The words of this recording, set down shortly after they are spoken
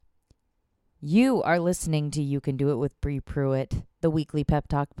You are listening to You Can Do It with Bree Pruitt, the weekly pep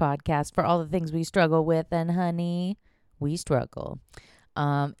talk podcast for all the things we struggle with. And honey, we struggle.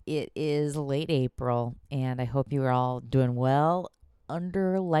 It is late April, and I hope you are all doing well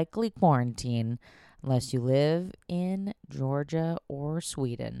under likely quarantine, unless you live in Georgia or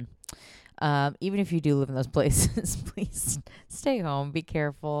Sweden. Even if you do live in those places, please stay home. Be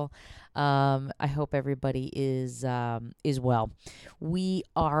careful. I hope everybody is well. We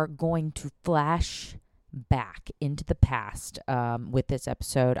are going to flash back into the past with this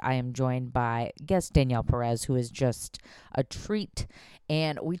episode. I am joined by guest Danielle Perez, who is just a treat,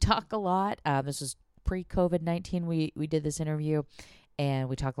 and we talk a lot. This was pre-COVID-19. We did this interview, and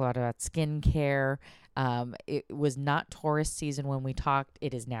we talk a lot about skincare. It was not Taurus season when we talked.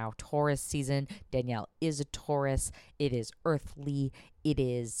 It is now Taurus season. Danielle is a Taurus. It is earthly. It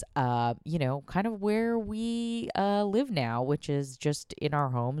is, kind of where we live now, which is just in our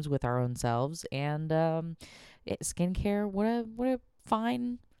homes with our own selves. And skincare, what a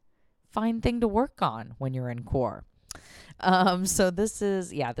fine thing to work on when you're in core. So this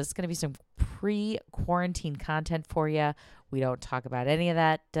is going to be some pre-quarantine content for you. We don't talk about any of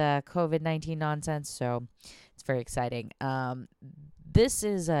that COVID-19 nonsense, so it's very exciting. This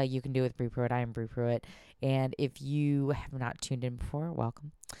is You Can Do It with Bree Pruitt. I am Bree Pruitt, and if you have not tuned in before,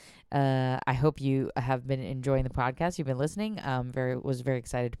 welcome. I hope you have been enjoying the podcast. You've been listening. Was very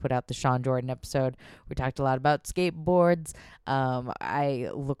excited to put out the Sean Jordan episode. We talked a lot about skateboards. I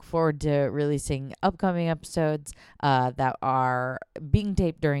look forward to releasing upcoming episodes that are being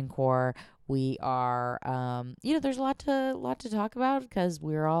taped during core. We are, there's a lot to talk about because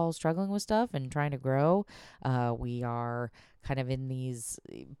we're all struggling with stuff and trying to grow. We are kind of in these,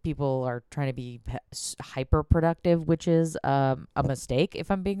 people are trying to be hyper productive, which is a mistake, if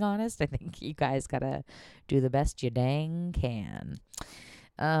I'm being honest. I think you guys got to do the best you dang can.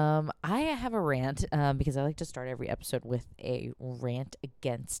 I have a rant because I like to start every episode with a rant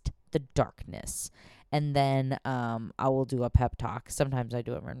against the darkness. And then I will do a pep talk. Sometimes I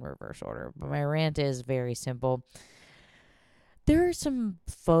do it in reverse order. But my rant is very simple. There are some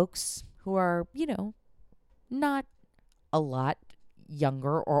folks who are, not a lot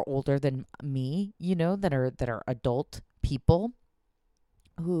younger or older than me, that are adult people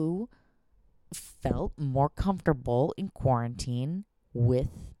who felt more comfortable in quarantine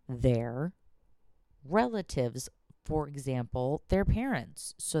with their relatives. For example, their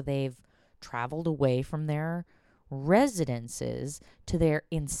parents. So they've traveled away from their residences to their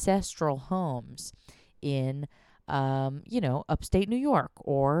ancestral homes in, upstate New York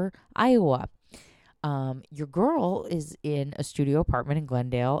or Iowa. Your girl is in a studio apartment in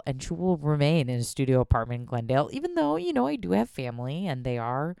Glendale, and she will remain in a studio apartment in Glendale, even though, I do have family, and they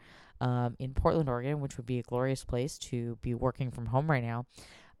are in Portland, Oregon, which would be a glorious place to be working from home right now.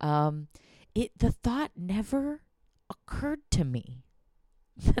 The thought never occurred to me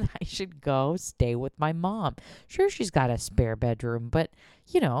that I should go stay with my mom. Sure, she's got a spare bedroom, but,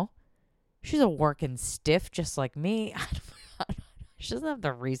 she's a working stiff just like me. She doesn't have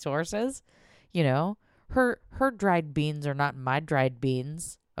the resources, Her dried beans are not my dried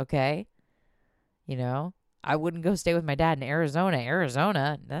beans, okay? I wouldn't go stay with my dad in Arizona.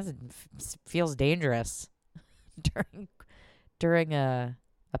 Arizona, that feels dangerous during a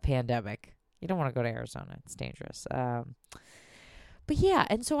pandemic. You don't want to go to Arizona. It's dangerous. But yeah,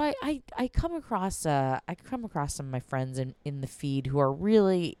 and so I come across some of my friends in the feed who are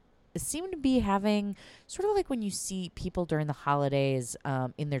really seem to be having sort of like when you see people during the holidays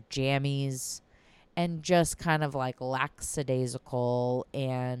in their jammies and just kind of like lackadaisical,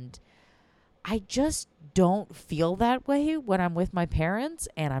 and I just don't feel that way when I'm with my parents,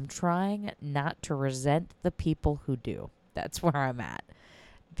 and I'm trying not to resent the people who do. That's where I'm at.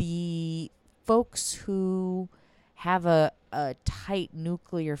 The folks who have a tight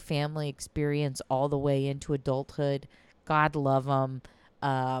nuclear family experience all the way into adulthood, God love them.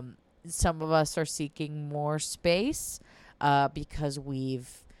 Some of us are seeking more space because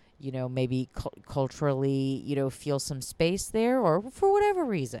we've, maybe culturally, feel some space there, or for whatever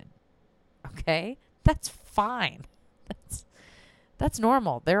reason. Okay? That's fine. That's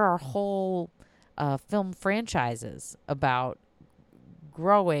normal. There are whole film franchises about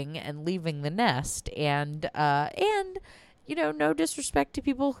growing and leaving the nest, and no disrespect to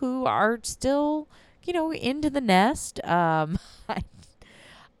people who are still, into the nest. I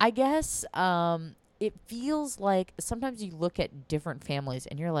guess it feels like sometimes you look at different families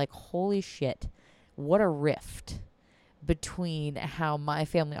and you're like, holy shit, what a rift between how my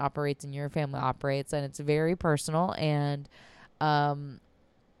family operates and your family operates, and it's very personal, and I'm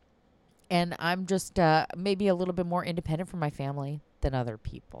just maybe a little bit more independent from my family. than other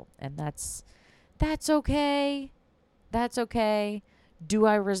people. And that's okay. That's okay. Do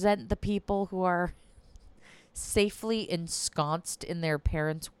I resent the people who are safely ensconced in their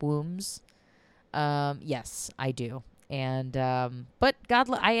parents' wombs? Yes, I do. And but God,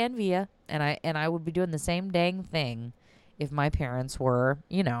 I envy you, and I would be doing the same dang thing if my parents were,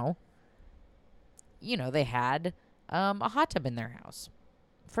 they had a hot tub in their house,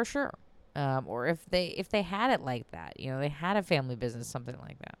 for sure. Or if they had it like that, they had a family business, something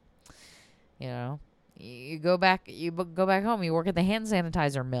like that. You go back home, you work at the hand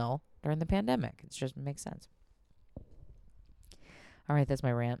sanitizer mill during the pandemic. It just makes sense. All right, that's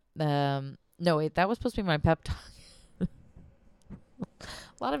my rant. No, wait, that was supposed to be my pep talk.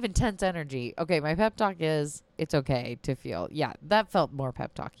 A lot of intense energy. Okay, my pep talk is it's okay to feel. Yeah, that felt more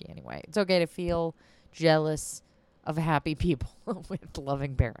pep talky anyway. It's okay to feel jealous of happy people with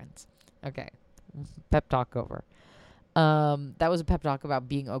loving parents. Okay, pep talk over. That was a pep talk about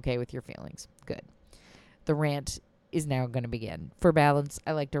being okay with your feelings. Good. The rant is now going to begin. For balance,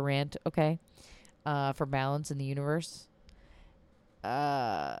 I like to rant, okay? For balance in the universe,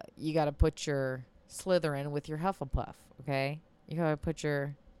 you got to put your Slytherin with your Hufflepuff, okay? You got to put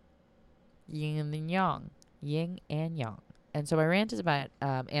your yin and yang. Yin and yang. And so my rant is about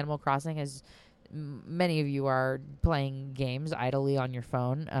Animal Crossing, as many of you are playing games idly on your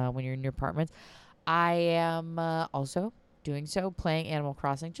phone when you're in your apartments. I am also doing so, playing Animal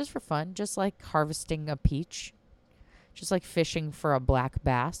Crossing just for fun, just like harvesting a peach, just like fishing for a black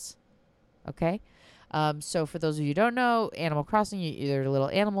bass. Okay? So for those of you who don't know, Animal Crossing, they're little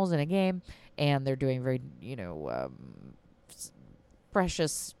animals in a game, and they're doing very,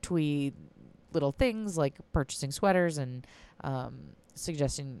 precious, twee little things like purchasing sweaters and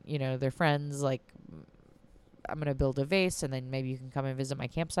suggesting, their friends, like, I'm going to build a vase, and then maybe you can come and visit my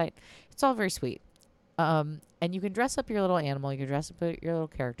campsite. It's all very sweet. And you can dress up your little animal. You can dress up your little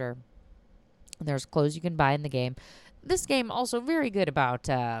character. And there's clothes you can buy in the game. This game also very good about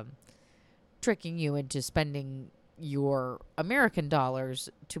tricking you into spending your American dollars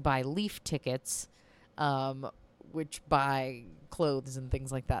to buy Leaf tickets, which buy clothes and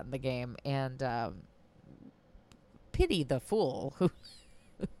things like that in the game. And pity the fool who,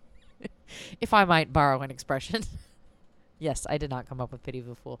 if I might borrow an expression. Yes, I did not come up with pity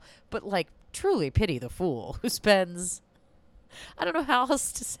the fool, but like truly pity the fool who spends, I don't know how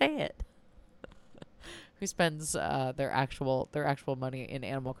else to say it, who spends their actual money in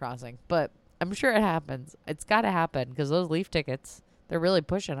Animal Crossing. But I'm sure it happens. It's got to happen because those Leaf tickets, they're really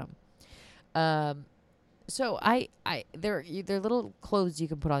pushing them. So they're little clothes you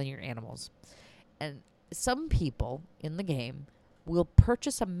can put on your animals, and some people in the game will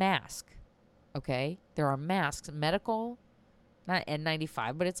purchase a mask. Okay, there are masks, medical, not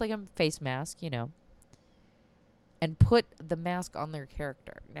N95, but it's like a face mask, and put the mask on their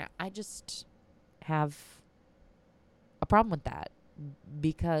character. Now, I just have a problem with that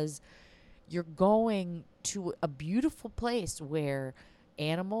because you're going to a beautiful place where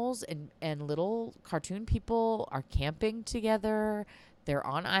animals and little cartoon people are camping together. They're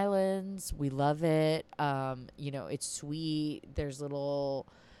on islands. We love it. It's sweet. There's little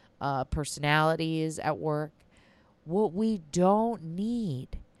personalities at work. What we don't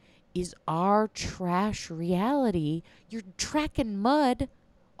need is our trash reality. You're tracking mud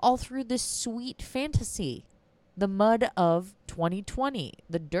all through this sweet fantasy. The mud of 2020.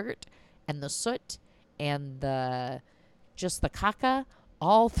 The dirt and the soot and the caca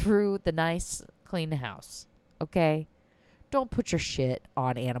all through the nice, clean house. Okay? Don't put your shit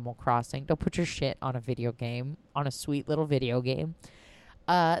on Animal Crossing. Don't put your shit on a video game, on a sweet little video game.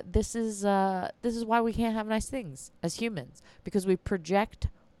 This is why we can't have nice things as humans, because we project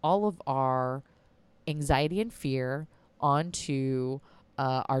all of our anxiety and fear onto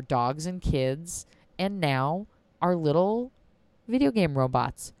our dogs and kids, and now our little video game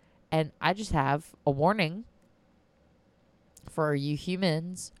robots. And I just have a warning for you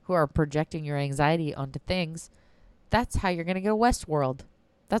humans who are projecting your anxiety onto things. That's how you're going to go Westworld.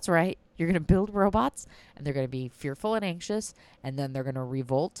 That's right. You're going to build robots, and they're going to be fearful and anxious, and then they're going to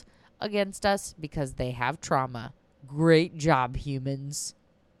revolt against us because they have trauma. Great job, humans.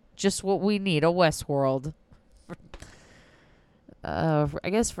 Just what we need, a Westworld. I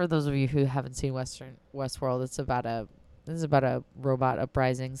guess for those of you who haven't seen Westworld, this is about a robot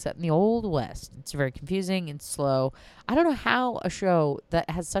uprising set in the Old West. It's very confusing and slow. I don't know how a show that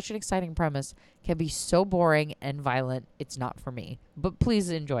has such an exciting premise can be so boring and violent. It's not for me. But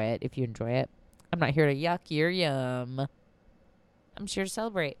please enjoy it if you enjoy it. I'm not here to yuck your yum. I'm here to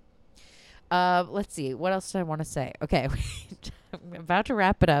celebrate. Let's see. What else do I want to say? Okay. about to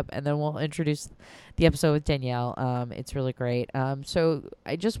wrap it up, and then we'll introduce the episode with Danielle. It's really great. So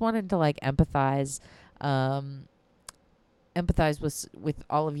I just wanted to like empathize with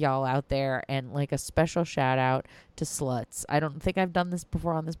all of y'all out there, and like a special shout out to sluts. I don't think I've done this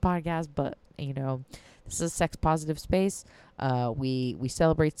before on this podcast, but you know, this is a sex positive space. We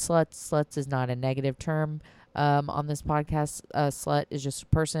celebrate sluts. Sluts is not a negative term on this podcast. Slut is just a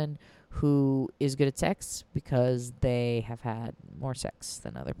person who is good at sex because they have had more sex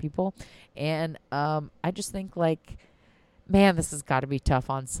than other people. And I just think like, man, this has got to be tough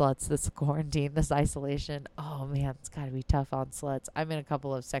on sluts, this quarantine, this isolation. Oh, man, it's got to be tough on sluts. I'm in a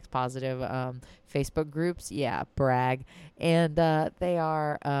couple of sex-positive Facebook groups. Yeah, brag. And they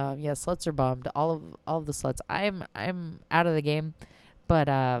are, sluts are bummed. All of the sluts. I'm out of the game. But,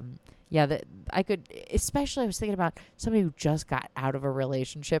 I could, especially I was thinking about somebody who just got out of a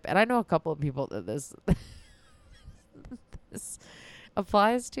relationship. And I know a couple of people that this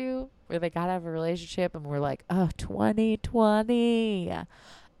applies to, where they got out of a relationship and we're like, oh, 2020,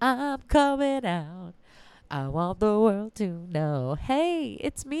 I'm coming out. I want the world to know, hey,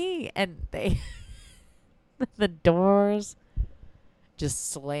 it's me. And they, the doors just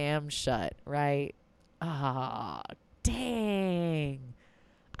slam shut, right? Ah, dang.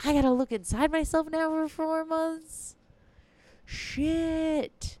 I gotta look inside myself now for 4 months.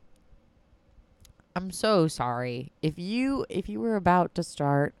 Shit. I'm so sorry. If you were about to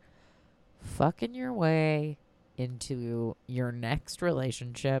start fucking your way into your next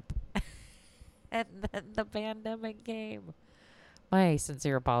relationship and then the pandemic came, my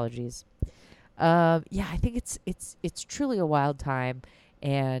sincere apologies. I think it's truly a wild time,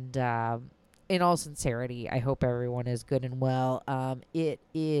 and in all sincerity, I hope everyone is good and well. It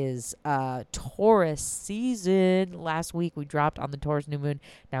is Taurus season. Last week we dropped on the Taurus new moon.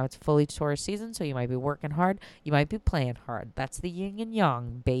 Now it's fully Taurus season, so you might be working hard. You might be playing hard. That's the yin and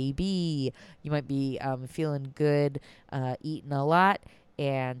yang, baby. You might be feeling good, eating a lot,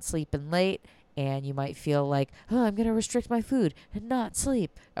 and sleeping late. And you might feel like, oh, I'm going to restrict my food and not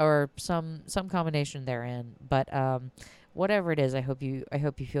sleep, or some combination therein. But whatever it is, I hope you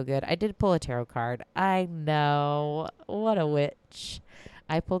feel good. I did pull a tarot card. I know, what a witch.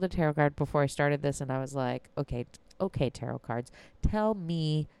 I pulled a tarot card before I started this, and I was like, okay, tarot cards, tell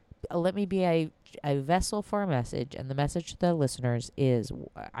me, let me be a vessel for a message. And the message to the listeners is,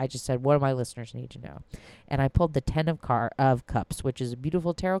 I just said, what do my listeners need to know? And I pulled the 10 of Cups, which is a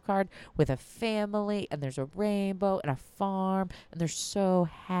beautiful tarot card with a family, and there's a rainbow and a farm, and they're so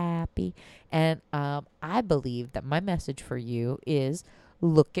happy. And I believe that my message for you is,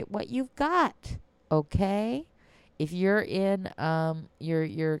 look at what you've got, okay? If you're in,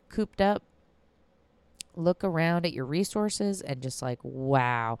 you're cooped up, look around at your resources and just like,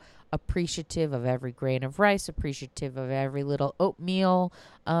 wow, appreciative of every grain of rice, appreciative of every little oatmeal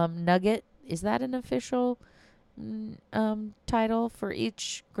nugget. Is that an official title for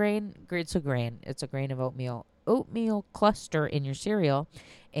each grain? It's a grain. It's a grain of oatmeal cluster in your cereal,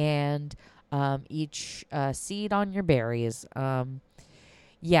 and each seed on your berries. I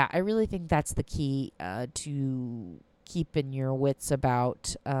really think that's the key to keeping your wits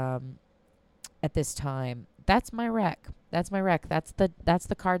about at this time. That's my rec. That's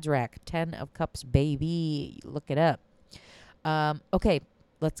the cards rec. 10 of Cups, baby. Look it up. Okay,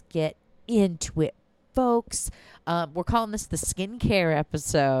 let's get into it, folks. We're calling this the skincare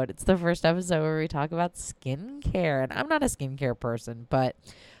episode. It's the first episode where we talk about skincare. And I'm not a skincare person, but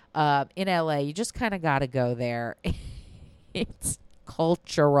in LA, you just kind of got to go there. It's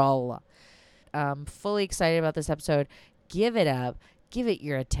cultural. Fully excited about this episode. Give it up. Give it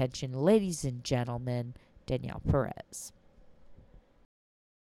your attention, ladies and gentlemen, Danielle Perez.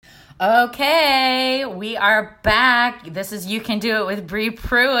 Okay, we are back. This is You Can Do It with Bree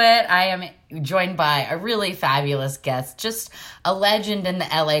Pruitt. I am joined by a really fabulous guest, just a legend in the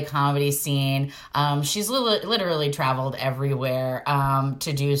LA comedy scene. She's literally traveled everywhere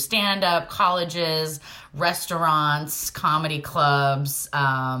to do stand-up, colleges, restaurants, comedy clubs.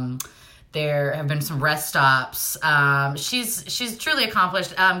 There have been some rest stops. She's truly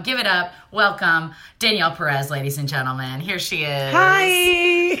accomplished. Give it up. Welcome, Danielle Perez, ladies and gentlemen. Here she is.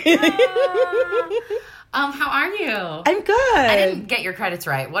 Hi. How are you? I'm good. I didn't get your credits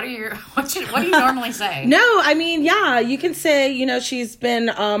right. What do you normally say? No, I mean, yeah, you can say, she's been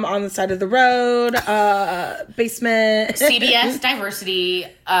on the side of the road, basement. CBS Diversity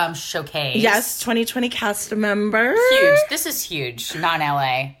Showcase. Yes, 2020 cast member. Huge. This is huge. Not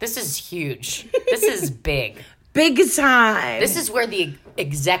LA. This is huge. This is big. Big time. This is where the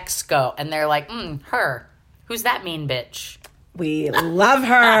execs go, and they're like, her. Who's that mean bitch? We love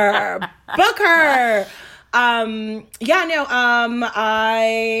her. Book her. I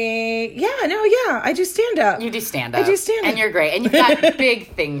do stand up. You do stand up. I do stand up. And you're great. And you've got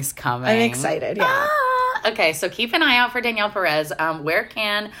big things coming. I'm excited, yeah. Okay, so keep an eye out for Danielle Perez. Where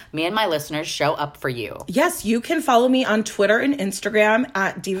can me and my listeners show up for you? Yes, you can follow me on Twitter and Instagram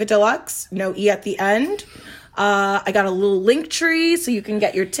at Diva Deluxe, no E at the end. I got a little link tree so you can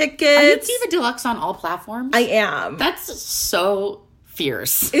get your tickets. Are you Diva Deluxe on all platforms? I am. That's so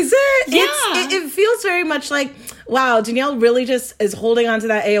fierce. Is it? Yeah. It feels very much like, wow, Danielle really just is holding on to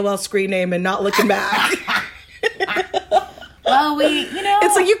that AOL screen name and not looking back. Well,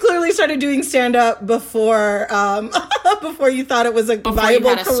 it's like you clearly started doing stand up before before you thought it was a viable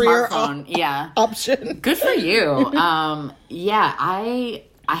you had a career smartphone. option. Good for you.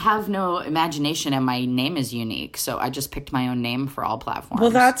 I have no imagination and my name is unique, so I just picked my own name for all platforms.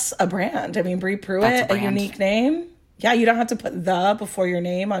 Well, that's a brand. I mean, Bree Pruitt, a unique name. Yeah, you don't have to put the before your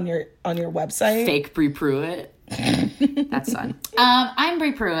name on your website. Fake Bree Pruitt. That's fun. I'm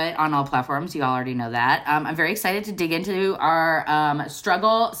Bree Pruitt on all platforms. You all already know that. I'm very excited to dig into our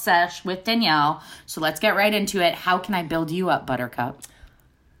struggle sesh with Danielle. So let's get right into it. How can I build you up, Buttercup?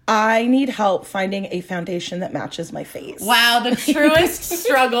 I need help finding a foundation that matches my face. Wow, the truest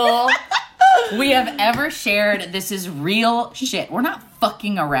struggle we have ever shared. This is real shit. We're not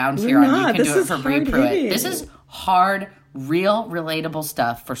fucking around here on You Can Do It for Bree Pruitt. This is hard, real, relatable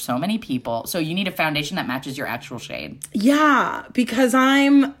stuff for so many people. So you need a foundation that matches your actual shade. Yeah, because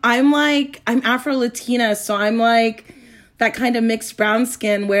I'm Afro-Latina, so I'm like that kind of mixed brown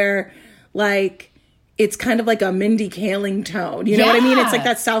skin where like it's kind of like a Mindy Kaling tone. You know what I mean? It's like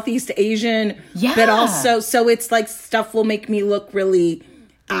that Southeast Asian, but also, so it's like stuff will make me look really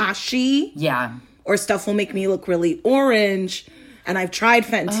ashy. Yeah. Or stuff will make me look really orange. And I've tried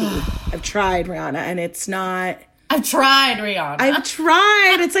Fenty. I've tried Rihanna, and it's not... I've tried Rihanna. I've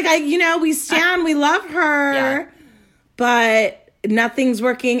tried. It's like, we love her, but nothing's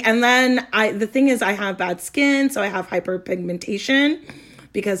working. And then the thing is I have bad skin, so I have hyperpigmentation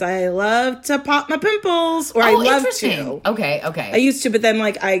because I love to pop my pimples, or I love to. Okay. I used to, but then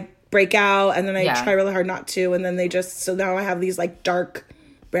like I break out and then I try really hard not to. And then so now I have these like dark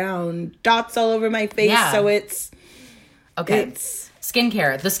brown dots all over my face. Yeah. So it's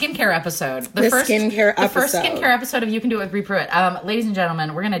skincare. The skincare episode. The first skincare episode of You Can Do It with Bree Pruitt. Ladies and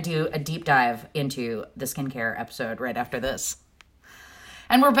gentlemen, we're going to do a deep dive into the skincare episode right after this.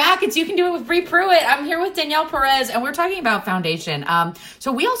 And we're back. It's You Can Do It with Bree Pruitt. I'm here with Danielle Perez, and we're talking about foundation.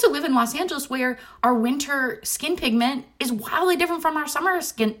 So we also live in Los Angeles, where our winter skin pigment is wildly different from our summer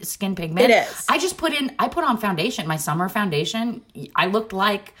skin pigment. It is. I put on foundation, my summer foundation. I looked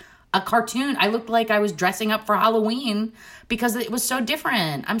like a cartoon. I looked like I was dressing up for Halloween because it was so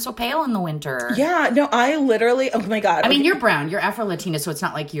different. I'm so pale in the winter. Yeah, no, I literally, oh my God. I mean, you're brown. You're Afro-Latina, so it's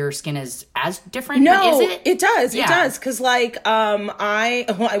not like your skin is as different. No, but is it? It does. Yeah. It does. Because like,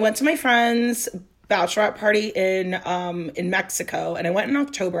 I went to my friend's bachelorette party in Mexico, and I went in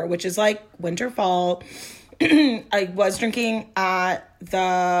October, which is like winter, fall. I was drinking at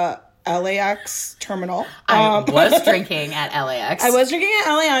the LAX terminal. I was drinking at LAX. I was drinking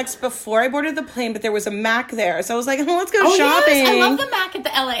at LAX before I boarded the plane, but there was a Mac there. So I was like, let's go shopping. Yes, I love the Mac at the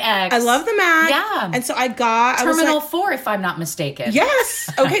LAX. I love the Mac. Yeah. And so I got... Terminal 4, if I'm not mistaken.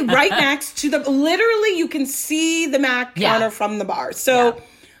 Yes. Okay, right next to the... Literally, you can see the Mac counter from the bar. So...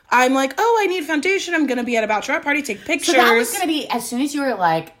 I'm like, I need foundation. I'm going to be at a bachelorette party, take pictures. So that was going to be, as soon as you were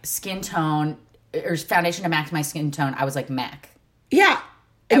like, skin tone, or foundation to match my skin tone, I was like, MAC. Yeah.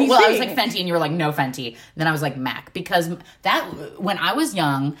 I was like Fenty, and you were like, no Fenty. Then I was like, MAC. Because when I was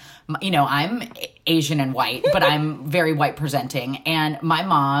young, I'm Asian and white, but I'm very white presenting. And my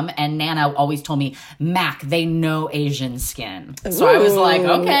mom and Nana always told me, MAC, they know Asian skin. So I was like,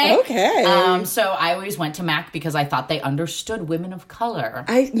 okay. Okay. So I always went to MAC because I thought they understood women of color.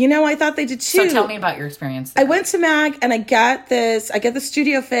 I thought they did too. So tell me about your experience there. I went to MAC and I get the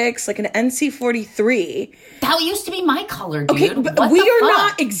Studio Fix, like an NC43. That used to be my color, dude. Okay, but we are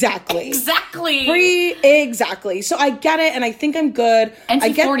not exactly. Exactly. So I get it, and I think I'm good.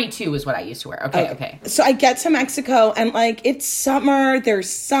 NC42 is what I used to wear. Okay. So I get to Mexico, and like it's summer, there's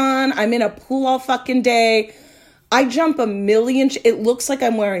sun. I'm in a pool all fucking day. I jump a million. It looks like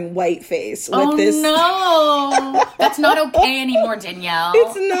I'm wearing whiteface with this. Oh no, that's not okay anymore, Danielle.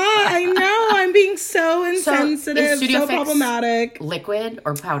 It's not. I know. I'm being so insensitive, so Fix problematic. Liquid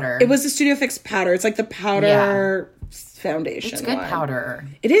or powder? It was the Studio Fix powder. It's like the powder foundation. It's good one. powder.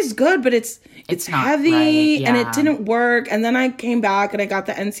 It is good, but it's not heavy, right, and yeah. it didn't work. And then I came back and I got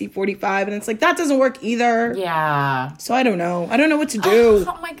the NC45, and it's like, that doesn't work either. Yeah. So I don't know. I don't know what to do.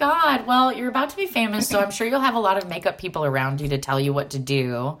 Oh my God. Well, you're about to be famous, so I'm sure you'll have a lot of makeup people around you to tell you what to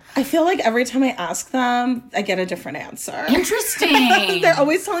do. I feel like every time I ask them, I get a different answer. Interesting. They're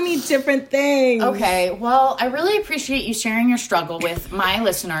always telling me different things. Okay, well, I really appreciate you sharing your struggle with my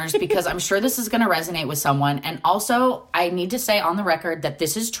listeners because I'm sure this is going to resonate with someone. And also, I need to say on the record that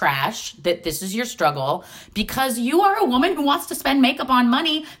this is trash, that this is your struggle, because you are a woman who wants to spend makeup on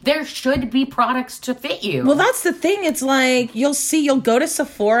money. There should be products to fit you. Well, that's the thing. It's like, you'll go to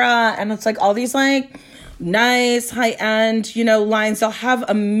Sephora and it's like all these like nice high-end, lines. They'll have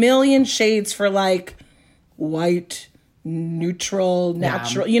a million shades for like white, neutral,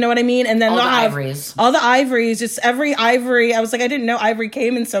 natural, you know what I mean? And then all they'll the have ivories. all the ivories, just every ivory. I was like, I didn't know ivory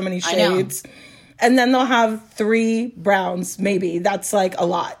came in so many shades. And then they'll have 3 browns, maybe. That's like a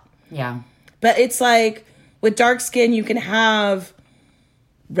lot. Yeah. But it's like with dark skin, you can have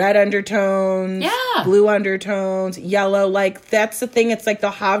red undertones, blue undertones, yellow. Like, that's the thing. It's like they'll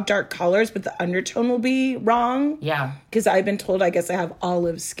have dark colors, but the undertone will be wrong. Yeah. Because I've been told, I guess I have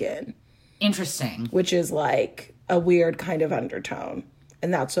olive skin. Interesting. Which is like a weird kind of undertone.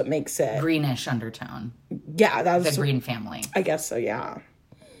 And that's what makes it. Greenish undertone. Yeah. That's the green family. I guess so, yeah.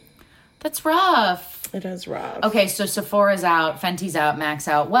 That's rough. It is rough. Okay, so Sephora's out, Fenty's out, MAC's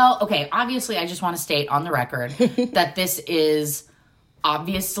out. Well, okay, obviously I just want to state on the record that this is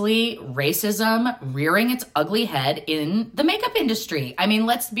obviously racism rearing its ugly head in the makeup industry. I mean,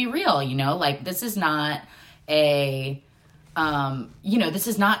 let's be real, like this is not a, this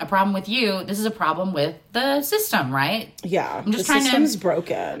is not a problem with you. This is a problem with the system, right? Yeah, I'm just the trying system's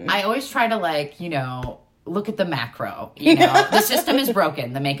broken. I always try to look at the macro, the system is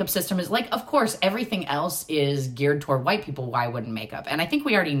broken. The makeup system is of course, everything else is geared toward white people. Why wouldn't makeup? And I think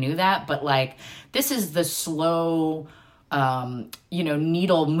we already knew that, but this is the slow,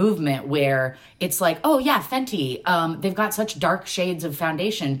 needle movement where it's like, oh yeah, Fenty, they've got such dark shades of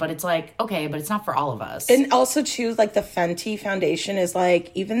foundation, but it's like, okay, but it's not for all of us. And also too, the Fenty foundation is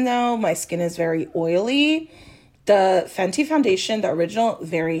even though my skin is very oily, the Fenty foundation, the original,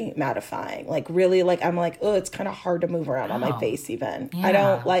 very mattifying. Really, I'm oh, it's kind of hard to move around on my face even. Yeah. I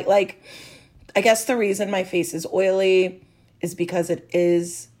don't I guess the reason my face is oily is because it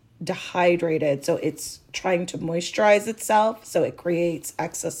is dehydrated. So it's trying to moisturize itself. So it creates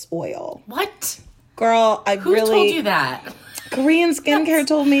excess oil. What? Girl, Who told you that? Korean skincare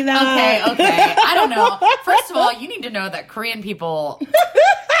told me that. Okay. I don't know. First of all, you need to know that Korean people...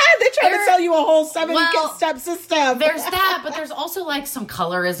 They try to sell you a whole 7-step system. There's that, but there's also some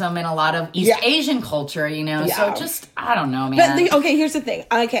colorism in a lot of East Asian culture, So just, I don't know, man. But here's the thing.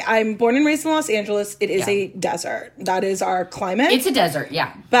 Okay, I'm born and raised in Los Angeles. It is a desert. That is our climate. It's a desert,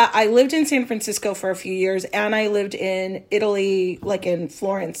 yeah. But I lived in San Francisco for a few years, and I lived in Italy, in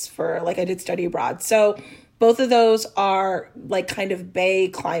Florence for, I did study abroad. So both of those are kind of bay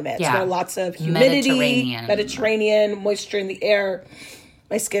climates where lots of humidity, Mediterranean, moisture in the air.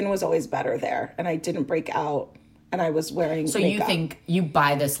 My skin was always better there, and I didn't break out, and I was wearing makeup. You think you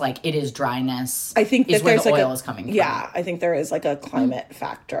buy this it is dryness? I think is that where there's the oil is coming from. Yeah, I think there is a climate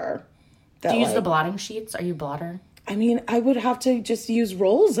factor. Do you use the blotting sheets? Are you a blotter? I mean, I would have to just use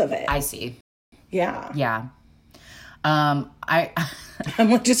rolls of it. I see. Yeah. Yeah. I'm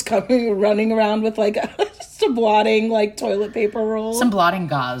just running around with just a blotting toilet paper roll. Some blotting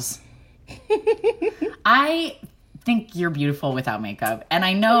gauze. I think you're beautiful without makeup, and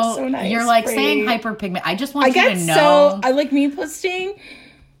I know so nice, you're saying hyperpigment. I just want you to know. So I me posting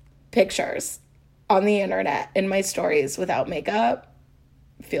pictures on the internet in my stories without makeup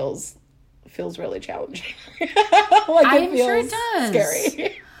feels really challenging. I'm sure it does.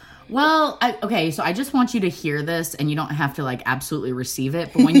 Scary. Well, okay, so I just want you to hear this, and you don't have to absolutely receive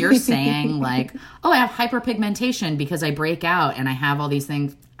it. But when you're saying oh, I have hyperpigmentation because I break out and I have all these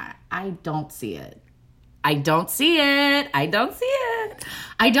things, I don't see it. I don't see it. I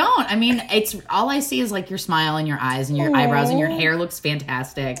don't. I mean, it's all I see is your smile and your eyes and your eyebrows, and your hair looks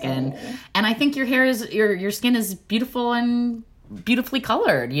fantastic. And I think your hair is, your skin is beautiful and beautifully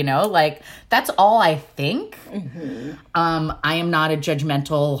colored, that's all I think. Mm-hmm. I am not a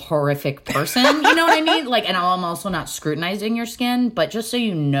judgmental, horrific person. You know what I mean? And I'm also not scrutinizing your skin, but just so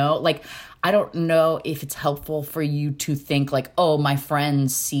you know, I don't know if it's helpful for you to think oh, my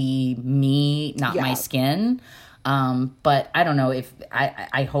friends see me, not my skin. But I don't know if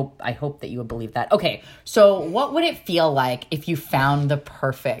I hope that you would believe that. Okay, so what would it feel like if you found the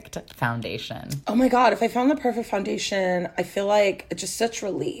perfect foundation? Oh my God, if I found the perfect foundation, I feel just such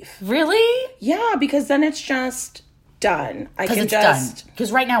relief. Really? Yeah, because then it's just done. I Because can it's just done.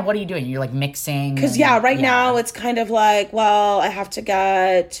 Because right now, what are you doing? You're like mixing. Because right now it's kind of like, well, I have to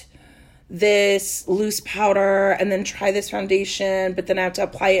get this loose powder and then try this foundation, but then I have to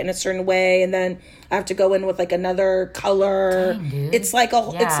apply it in a certain way, and then I have to go in with like another color. Dang, dude. It's like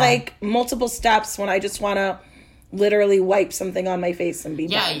Yeah. it's like multiple steps when I just want to literally wipe something on my face and be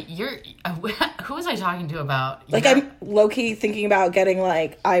Yeah, done. you're. Who was I talking to about? Like, I'm low-key thinking about getting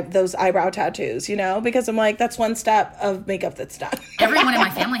like those eyebrow tattoos, you know, because I'm like, that's one step of makeup that's done. Everyone in my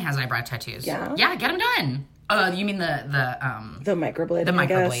family has eyebrow tattoos. Yeah? Yeah, get them done. You mean the The microblading. the I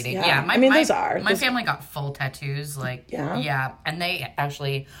guess. microblading? Yeah, I mean, those are. My family got full tattoos. Like, Yeah? and they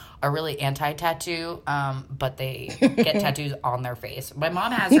actually are really anti-tattoo. But they get tattoos on their face. My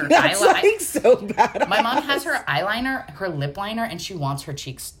mom has her That's eyeliner. like so bad. My mom has her eyeliner, her lip liner, and she wants her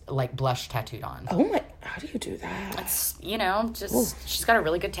cheeks like blush tattooed on. Oh my! How do you do that? It's, just she's got a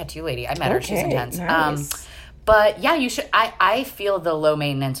really good tattoo lady. I met her; she's Okay, intense. nice. But yeah, you should. I feel the low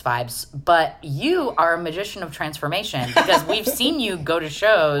maintenance vibes, but you are a magician of transformation because we've seen you go to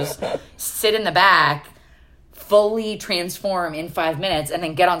shows, sit in the back, fully transform in 5 minutes, and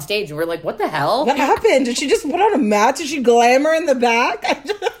then get on stage. And we're like, what the hell? What happened? Did she just put on a mat? Did she glamour in the back?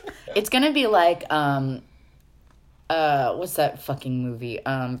 It's gonna be like what's that fucking movie?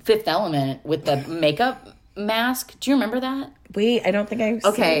 Fifth Element with the makeup mask. Do you remember that? Wait, I don't think I've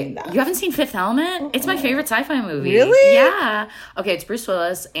seen that. You haven't seen Fifth Element? It's my favorite sci-fi movie. Really? Yeah. Okay, it's Bruce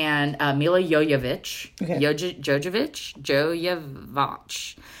Willis and Mila Jovovich. Okay.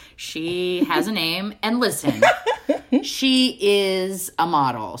 Jovovich. She has a name. And listen, she is a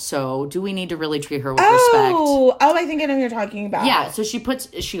model. So do we need to really treat her with respect? Oh, I think I know who you're talking about. Yeah, so she goes,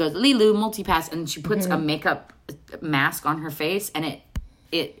 Lilu, multipass, and she puts a makeup mask on her face, and it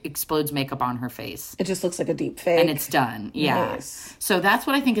explodes makeup on her face. It just looks like a deep fake. And it's done. Yeah. Nice. So that's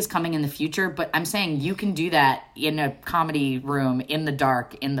what I think is coming in the future. But I'm saying you can do that in a comedy room, in the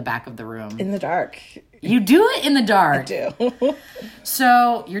dark, in the back of the room. in the dark. You do it in the dark. Do.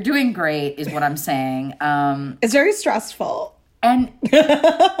 So you're doing great, is what I'm saying. It's very stressful. And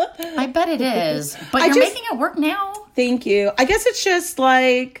I bet it is. But you're making it work now. Thank you. I guess it's just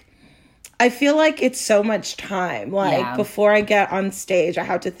like, I feel like it's so much time. Like, before I get on stage, I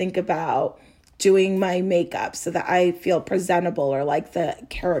have to think about doing my makeup so that I feel presentable or like the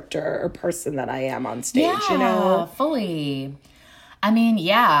character or person that I am on stage, you know? Fully. I mean,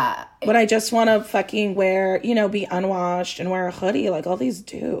 yeah. But I just want to fucking wear, be unwashed and wear a hoodie like all these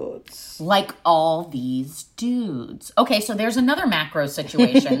dudes. Like all these dudes. Okay, so there's another macro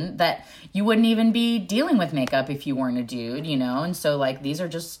situation that you wouldn't even be dealing with makeup if you weren't a dude, And so, like, these are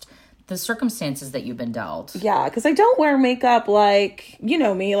just the circumstances that you've been dealt. Yeah, because I don't wear makeup like,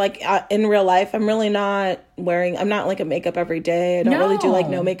 me, like in real life. I'm really not I'm not like a makeup every day. I don't really do like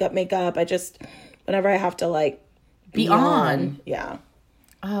no makeup. I just, whenever I have to like be on. Yeah.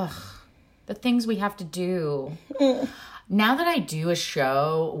 Ugh, the things we have to do. Now that I do a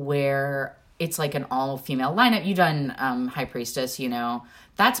show where it's like an all-female lineup, you've done High Priestess,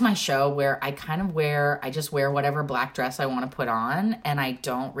 That's my show where I just wear whatever black dress I want to put on, and I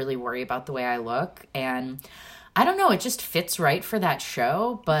don't really worry about the way I look. And I don't know, it just fits right for that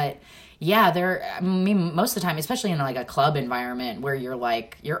show. But yeah, most of the time, especially in like a club environment where you're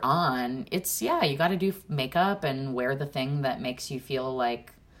on, you got to do makeup and wear the thing that makes you feel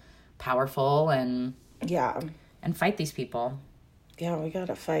like powerful and fight these people. Yeah, we got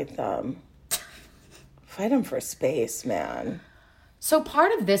to fight them. Fight them for space, man. So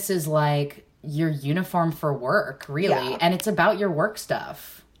part of this is like your uniform for work, really. Yeah. And it's about your work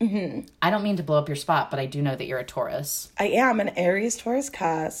stuff. Mm-hmm. I don't mean to blow up your spot, but I do know that you're a Taurus. I am an Aries-Taurus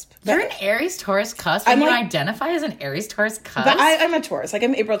cusp. You're an Aries-Taurus cusp? And you identify as an Aries-Taurus cusp? But I'm a Taurus. Like,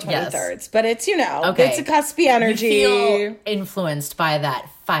 I'm April 23rd. Yes. But it's, it's a cuspy energy. You feel influenced by that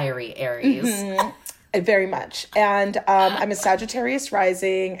fiery Aries. Mm-hmm. Very much. And I'm a Sagittarius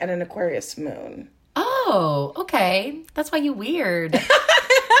rising and an Aquarius moon. Oh, okay. That's why you weird.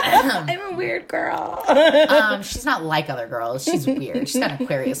 I'm a weird girl. She's not like other girls. She's weird. She's got an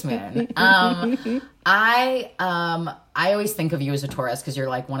Aquarius moon. I always think of you as a Taurus because you're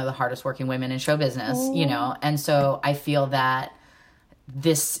like one of the hardest working women in show business, And so I feel that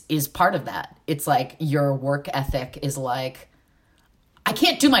this is part of that. It's like your work ethic is like, I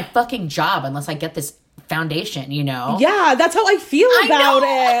can't do my fucking job unless I get this foundation, Yeah, that's how I feel about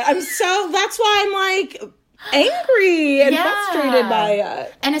it. That's why I'm like angry and frustrated by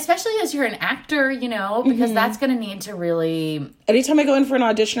it. And especially as you're an actor, because that's going to need to really... Anytime I go in for an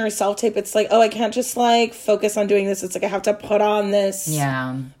audition or a self-tape, it's like, I can't just like focus on doing this. It's like I have to put on this,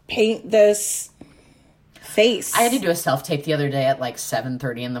 paint this face. I had to do a self-tape the other day at like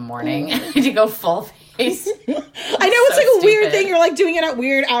 7:30 in the morning. I had to go full face. I know it's so like a weird stupid. thing. You're like doing it at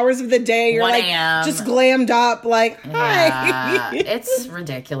weird hours of the day. You're 1 like a.m. just glammed up. Like, hi. Yeah, it's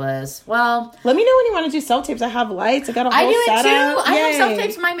ridiculous. Well, Let me know when you want to do self tapes. I have lights. I got a whole I do it setup. too. I have Yay.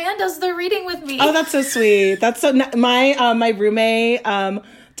 self-tapes. My man does the reading with me. Oh, that's so sweet. That's so my roommate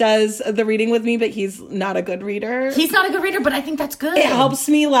does the reading with me, but he's not a good reader. He's not a good reader, but I think that's good. It helps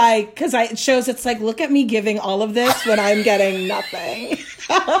me, like, because it shows it's like, look at me giving all of this when I'm getting nothing.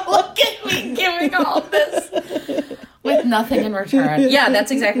 Look at me giving all this with nothing in return. Yeah,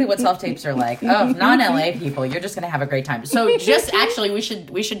 that's exactly what self-tapes are like. Oh, non-LA people, you're just going to have a great time. So just actually, we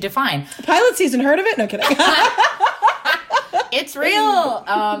should define. Pilot season, heard of it? No kidding. It's real.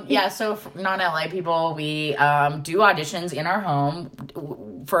 Yeah, so for non-LA people, we do auditions in our home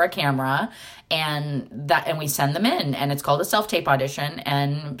for a camera, and we send them in, and it's called a self-tape audition,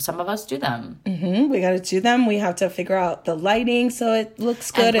 and some of us do them. We got to do them. We have to figure out the lighting so it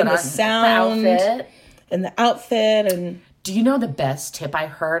looks good, and put the on sound, the outfit. and the outfit, and Do you know the best tip I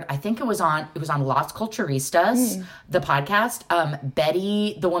heard? I think it was on Las Culturistas, the podcast.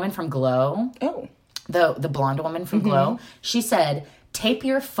 Betty, the woman from Glow, the blonde woman from Glow, she said, tape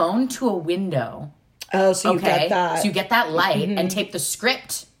your phone to a window. Oh, so you get that. So you get that light and tape the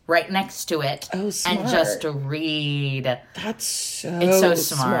script right next to it. Oh, smart. And just read. That's so It's so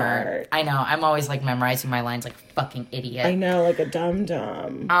smart. I know. I'm always like memorizing my lines like a fucking idiot. I know, like a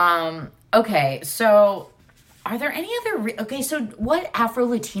dum-dum. Okay, so are there any other... so what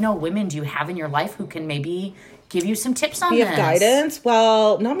Afro-Latino women do you have in your life who can maybe give you some tips on Be this? of guidance?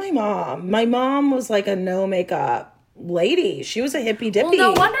 Well, not my mom. My mom was like a no makeup lady. She was a hippie dippy.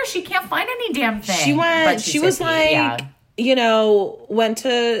 Well, no wonder she can't find any damn thing. She went. But She she's was hippie, like, yeah. went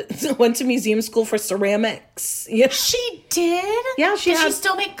to museum school for ceramics. Yeah, She did? Yeah, she Does she had-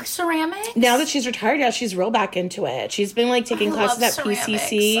 still make ceramics? now that she's retired, yeah, she's real back into it. She's been like taking I classes love at ceramics.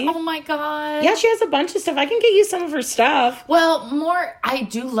 PCC. Oh my god. Yeah, she has a bunch of stuff. I can get you some of her stuff. Well, I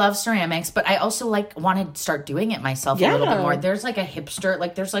do love ceramics, but I also want to start doing it myself a little bit Yeah. more. There's like a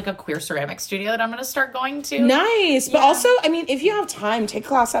hipster, there's like a queer ceramic studio that I'm going to start going to. Nice, but also, I mean, if you have time, take a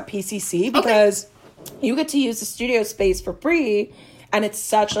class at PCC because you get to use the studio space for free, and it's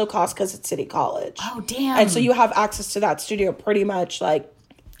such low cost because it's City College. Oh, damn. And so you have access to that studio pretty much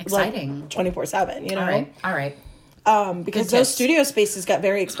Exciting. 24/7. You know, All right. because Good those tips. studio spaces got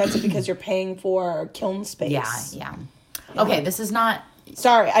very expensive because you're paying for kiln space. Yeah. Okay, this is not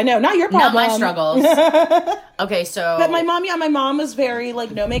Sorry, I know, not your not problem. my struggles. Okay, so But my mom was very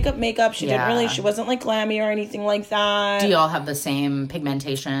like no makeup. She Yeah. she wasn't like glammy or anything like that. do y'all have the same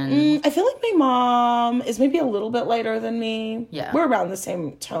pigmentation? I feel like my mom is maybe a little bit lighter than me. Yeah. We're around the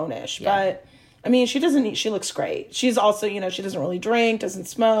same tone-ish, but I mean, she looks great. She's also, she doesn't really drink, doesn't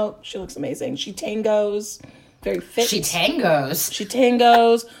smoke. She looks amazing. She tangos, very fit. She tangos. She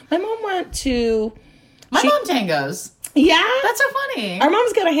tangos. My mom went to... My mom tangos. Yeah? That's so funny. Our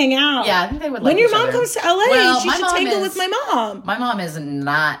moms gotta hang out. Yeah, I think they would When like your each mom other. comes to LA, Well, she my should mom tango is- with my mom. My mom is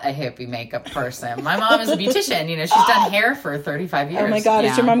not a hippie makeup person. My mom is a beautician. She's done hair for 35 years. Oh my God,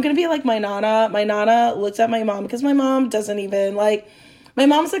 Yeah. is your mom gonna be like my Nana? My Nana looked at my mom because my mom doesn't even like... My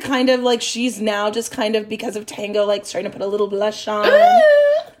mom's the kind of like, she's now just kind of because of tango, like starting to put a little blush on.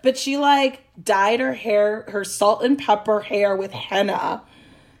 But she like dyed her hair, her salt and pepper hair with henna.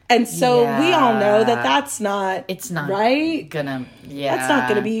 And so we all know that that's not... It's not right? gonna... That's not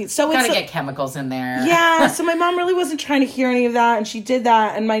gonna be... So Gotta it's... get chemicals in there. Yeah, so my mom really wasn't trying to hear any of that, and she did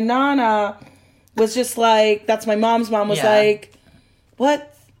that. And my Nana was just like, that's my mom's mom, was like, what's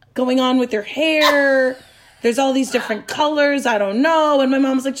going on with your hair? There's all these different colors. I don't know. And my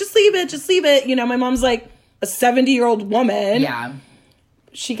mom was like, just leave it. My mom's like a 70-year-old woman. Yeah.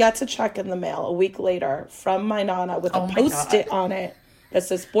 She got a check in the mail a week later from my Nana with a Post-it on it that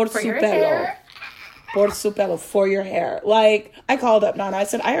says, por su your pelo. hair? Por su pelo, for your hair. Like, I called up Nana. I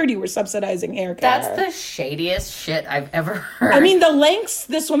said, I heard you were subsidizing hair care. That's the shadiest shit I've ever heard. I mean, the lengths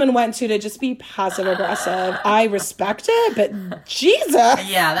this woman went to just be passive aggressive. I respect it, but Jesus.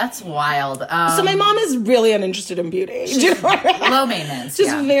 Yeah, that's wild. So my mom is really uninterested in beauty. Do you know what I mean? Low maintenance. Just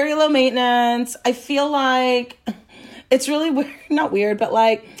yeah. very low maintenance. I feel like it's really weird, not weird, but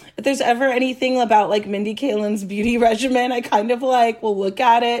like if there's ever anything about like Mindy Kaling's beauty regimen, I kind of like will look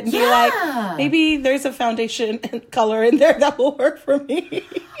at it and be like, maybe there's a foundation color in there that will work for me.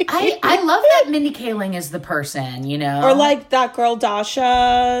 I love that Mindy Kaling is the person, Or like that girl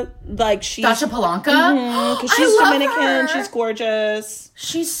Dasha, like she's Dasha Polanka. because she's Dominican, she's gorgeous.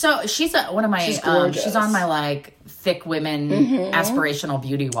 She's one of my She's gorgeous. she's on my like thick women aspirational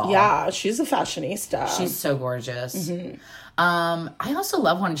beauty wall. Yeah, she's a fashionista. She's so gorgeous. I also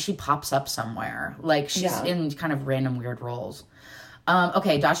love when she pops up somewhere. Like, she's in kind of random weird roles.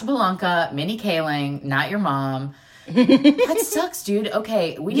 Okay, Dasha Blanca, Mindy Kaling, not your mom. That sucks, dude.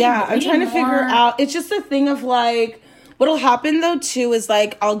 Okay, I'm trying to figure out. It's just a thing of like, what'll happen though too is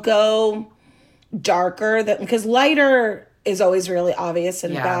like I'll go darker because lighter is always really obvious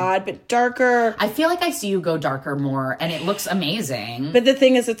and bad, but darker. I feel like I see you go darker more, and it looks amazing. But the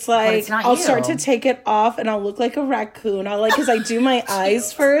thing is, it's like it's not I'll you. start to take it off, and I'll look like a raccoon. Because I do my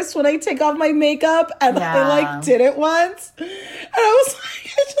eyes first when I take off my makeup, and I like did it once, and I was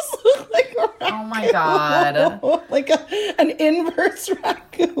like, I just look like a raccoon. Oh my god, like an inverse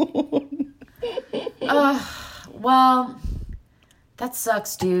raccoon. Well. That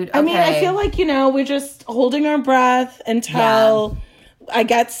sucks, dude. Okay. I mean, I feel like, we're just holding our breath until I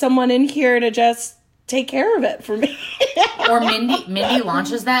get someone in here to just take care of it for me. Or Mindy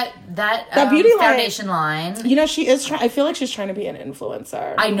launches that beauty foundation line. She is trying. I feel like she's trying to be an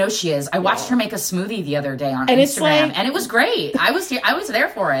influencer. I know she is. I watched her make a smoothie the other day on Instagram, and it was great. I was there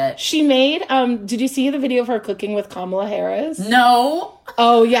for it. She made. Did you see the video of her cooking with Kamala Harris? No.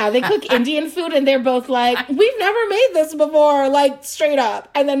 Oh yeah, they cook Indian food, and they're both like, "We've never made this before," like straight up.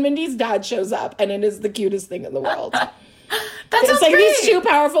 And then Mindy's dad shows up, and it is the cutest thing in the world. It's like great. These two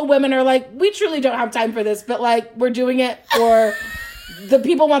powerful women are like, we truly don't have time for this, but like we're doing it for the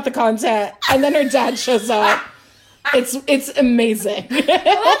people want the content. And then her dad shows up. It's amazing. Well,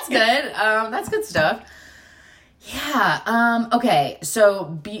 that's good. That's good stuff. Yeah. Okay.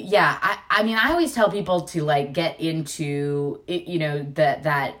 So I mean, I always tell people to like get into it,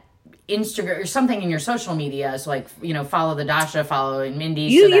 that Instagram or something in your social media. So like, follow the Dasha, following Mindy.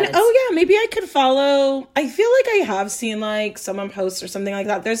 Maybe I could follow. I feel like I have seen like someone post or something like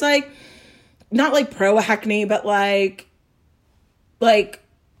that. There's like, not like pro acne, but like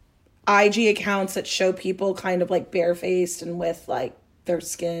IG accounts that show people kind of like barefaced and with like their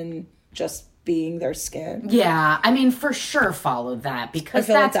skin just being their skin. Yeah, I mean, for sure follow that because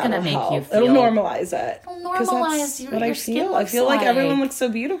that's going to make you feel... It'll normalize it. It'll normalize your skin. I feel like everyone looks so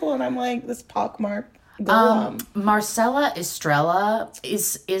beautiful, and I'm like, this pockmark. Marcella Estrella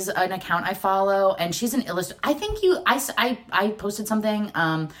is an account I follow, and she's an illustrator. I think I posted something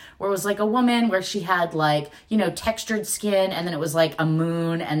where it was like a woman where she had like, textured skin, and then it was like a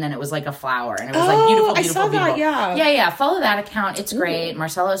moon, and then it was like a flower, and it was like beautiful, I saw beautiful. That, Yeah. Follow that account. It's great.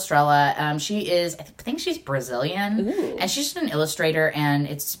 Marcella Estrella. She is, I think she's Brazilian, and she's just an illustrator, and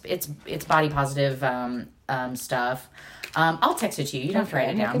it's body positive stuff. I'll text it to you. You don't have to write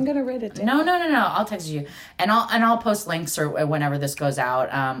it down. I'm gonna write it down. No. I'll text you, and I'll post links or whenever this goes out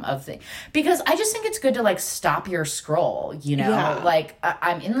of the, because I just think it's good to like stop your scroll. Like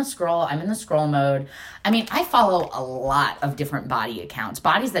I'm in the scroll mode. I mean, I follow a lot of different body accounts,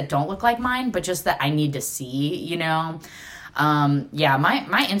 bodies that don't look like mine, but just that I need to see.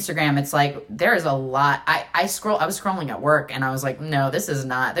 My Instagram, it's like there's a lot. I was scrolling at work, and I was like, no, this is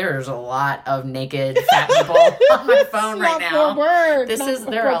not. There's a lot of naked fat people on my phone right now.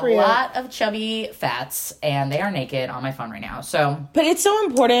 There are a lot of chubby fats, and they are naked on my phone right now. So, but it's so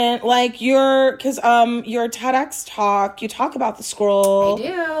important, like your TEDx talk, you talk about the scroll. I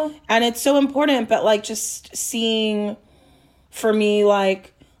do, and it's so important. But like just seeing, for me,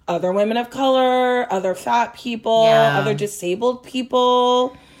 like, other women of color, other fat people, other disabled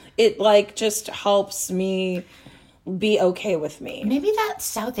people. It like just helps me be okay with me. Maybe that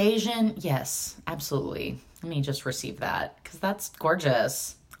South Asian, yes, absolutely. Let me just receive that because that's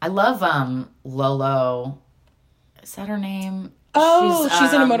gorgeous. I love Lolo. Is that her name? Oh,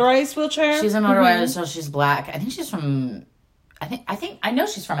 she's in a motorized wheelchair. She's in a motorized, so she's black. I think she's from. I know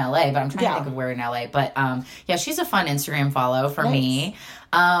she's from LA, but I'm trying to think of where in LA. But she's a fun Instagram follow for me.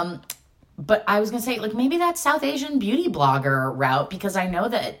 But I was gonna say, like, maybe that South Asian beauty blogger route, because I know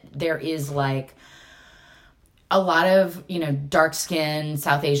that there is like a lot of, dark skinned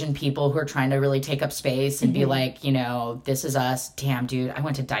South Asian people who are trying to really take up space and be like, this is us. Damn, dude, I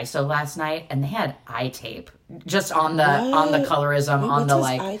went to Daiso last night and they had eye tape just on the colorism. What does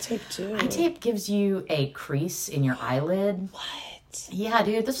eye tape do? Eye tape gives you a crease in your eyelid. What? Yeah,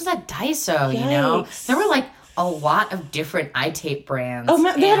 dude, this was at Daiso. There were like a lot of different eye tape brands. Oh,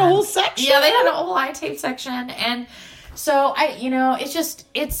 they had a whole section? Yeah, they had a whole eye tape section. And so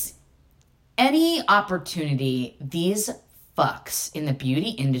it's any opportunity these fucks in the beauty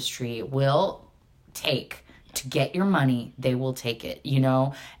industry will take to get your money, they will take it,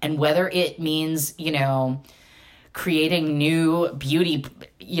 and whether it means, creating new beauty,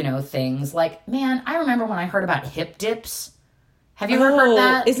 things like, man, I remember when I heard about hip dips. Have you ever heard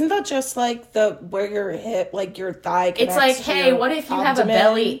that? Isn't that just like where your hip, like your thigh connects? It's like, hey, what if you have a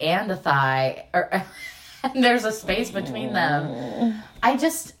belly and a thigh? and there's a space between them.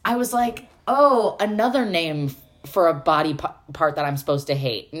 I was like, oh, another name for a body part that I'm supposed to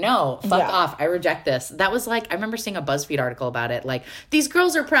hate. No, fuck off. I reject this. That was like, I remember seeing a BuzzFeed article about it. Like, these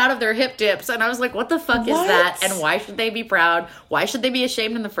girls are proud of their hip dips. And I was like, what the fuck is that? And why should they be proud? Why should they be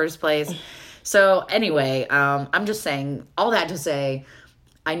ashamed in the first place? So anyway, I'm just saying all that to say,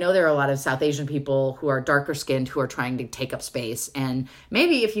 I know there are a lot of South Asian people who are darker skinned who are trying to take up space. And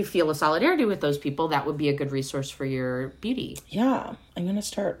maybe if you feel a solidarity with those people, that would be a good resource for your beauty. Yeah, I'm going to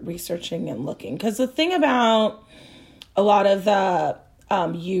start researching and looking. Because the thing about a lot of the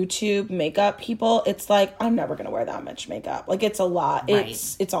YouTube makeup people, it's like, I'm never going to wear that much makeup. Like, it's a lot. Right.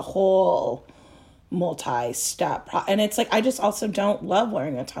 It's a whole multi-step. And it's like, I just also don't love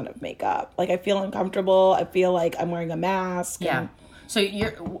wearing a ton of makeup. Like, I feel uncomfortable. I feel like I'm wearing a mask. Yeah. So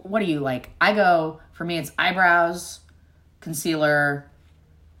what do you like? For me, it's eyebrows, concealer,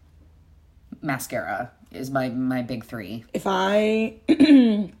 mascara is my big three. If I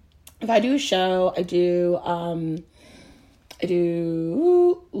do a show, I do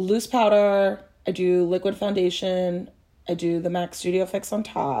loose powder, I do liquid foundation, I do the MAC Studio Fix on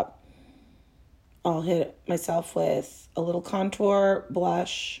top. I'll hit myself with a little contour,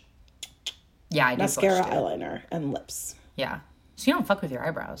 blush, I do mascara, blush too. eyeliner, and lips. Yeah. So you don't fuck with your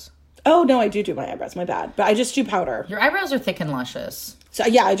eyebrows. Oh, no, I do my eyebrows. My bad. But I just do powder. Your eyebrows are thick and luscious. So,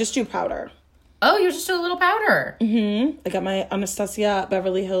 yeah, I just do powder. Oh, you just do a little powder. Mm-hmm. I got my Anastasia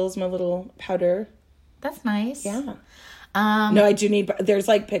Beverly Hills, my little powder. That's nice. Yeah. No, I do need... There's,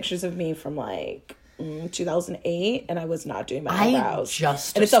 like, pictures of me from, like, 2008, and I was not doing my eyebrows. I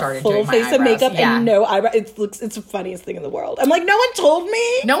just and it's started a full doing my face of eyebrows. makeup and no eyebrow. It's the funniest thing in the world. I'm like, no one told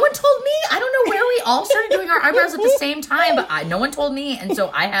me. No one told me. I don't know where we all started doing our eyebrows at the same time, but no one told me, and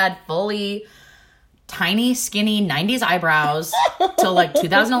so I had fully tiny, skinny 90s eyebrows till like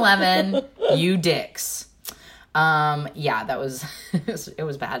 2011. You dicks. That was it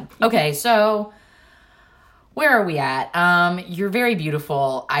was bad. Okay, so where are we at? You're very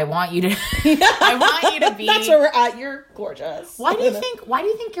beautiful. I want you to be. That's where we're at. You're gorgeous. Why do you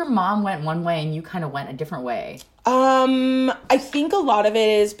think your mom went one way and you kind of went a different way? I think a lot of it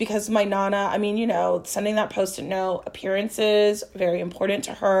is because my nana, I mean, sending that post-it note, appearances, very important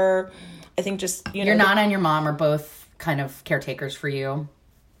to her. I think just, your nana and your mom are both kind of caretakers for you.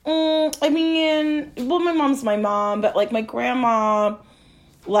 I mean, well, my mom's my mom, but like my grandma,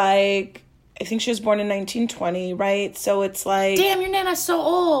 like, I think she was born in 1920, right? So it's like... Damn, your nana's so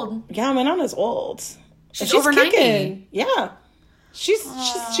old. Yeah, my nana's old. She's over 90. Kicking. Yeah. She's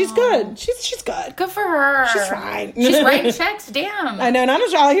good. She's good. Good for her. She's fine. She's writing checks. Damn. I know.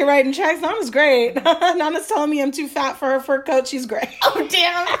 Nana's out here writing checks. Nana's great. Nana's telling me I'm too fat for her fur coat. She's great. Oh,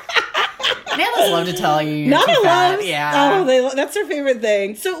 damn. Nanas love to tell you you're Nana too fat. loves. Yeah. Oh, that's her favorite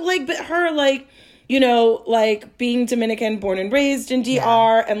thing. So, like, but her, like, like being Dominican, born and raised in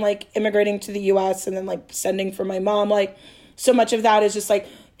DR, and like immigrating to the US and then like sending for my mom, like so much of that is just like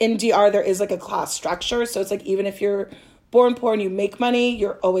in DR there is like a class structure. So it's like even if you're born poor and you make money,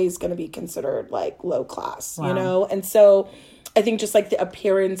 you're always going to be considered like low class, And so I think just like the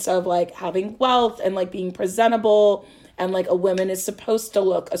appearance of like having wealth and like being presentable and like a woman is supposed to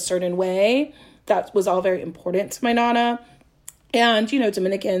look a certain way, that was all very important to my nana. And,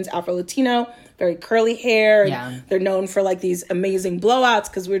 Dominicans, Afro-Latino, very curly hair. And they're known for, like, these amazing blowouts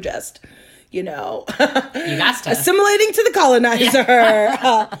because we're just, you got to. Assimilating to the colonizer.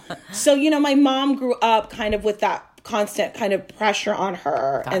 Yeah. So, my mom grew up kind of with that constant kind of pressure on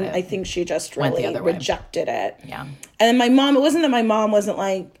her. Got it. I think she just really rejected it. Yeah. And then my mom, it wasn't that my mom wasn't,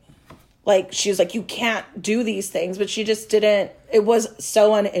 like, she was like, you can't do these things. But she just didn't. It was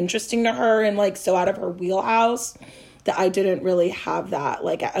so uninteresting to her and, like, so out of her wheelhouse that I didn't really have that.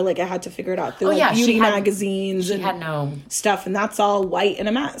 Like I had to figure it out through beauty magazines and stuff. And that's all white and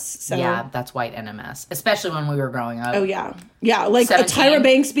a mess. So yeah, that's white and a mess. Especially when we were growing up. Oh, yeah. Yeah, like 17. Tyra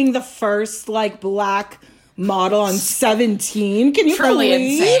Banks being the first, like, black model on 17. Can you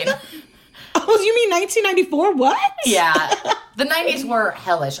believe? Insane. Oh, you mean 1994? What? Yeah. The 90s were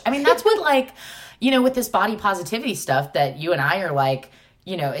hellish. I mean, that's what, like, with this body positivity stuff that you and I are, like,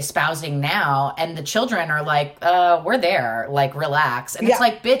 espousing now, and the children are like, we're there, like, relax. And it's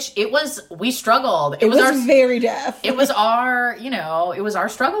like, bitch, we struggled. It was very deaf. It was our, it was our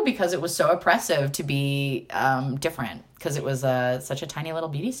struggle because it was so oppressive to be different because it was such a tiny little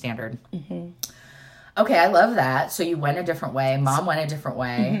beauty standard. Mm-hmm. Okay, I love that. So you went a different way. Mom went a different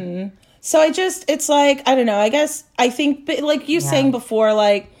way. Mm-hmm. So it's like, I don't know, I think, like you saying before,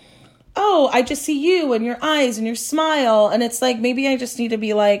 like, oh, I just see you and your eyes and your smile. And it's like, maybe I just need to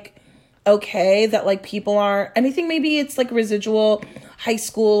be like okay that like people aren't, and I think maybe it's like residual high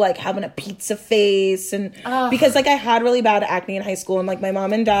school, like having a pizza face, and because like I had really bad acne in high school, and like my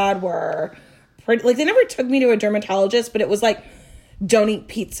mom and dad were pretty, like they never took me to a dermatologist, but it was like, don't eat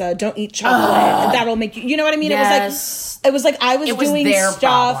pizza, don't eat chocolate, that'll make you know what I mean? Yes. It was like I was doing their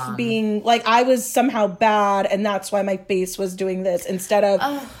stuff problem. being like I was somehow bad, and that's why my face was doing this instead of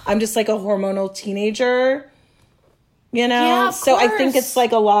I'm just like a hormonal teenager, you know? Yeah, of so I think course. it's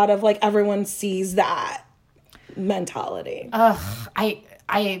like a lot of like everyone sees that mentality.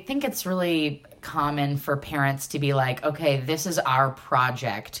 I think it's really common for parents to be like, okay, this is our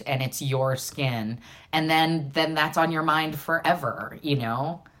project and it's your skin, and then that's on your mind forever, you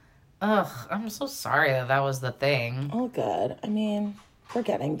know? Ugh, I'm so sorry that was the thing. Oh, good. I mean, we're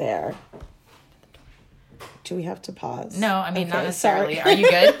getting there. Do we have to pause? No, I mean, not Okay, necessarily. sorry. Are you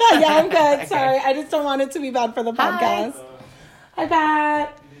good? Yeah, I'm good. Okay. Sorry. I just don't want it to be bad for the podcast. Hi,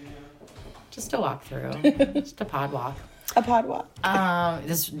 Pat. Just a walk through. Just a pod walk. A pod walk.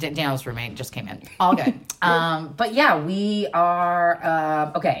 This Daniel's roommate just came in. All good. But yeah, we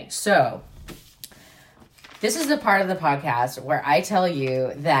are okay. So this is the part of the podcast where I tell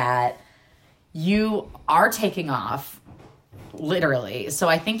you that you are taking off, literally. So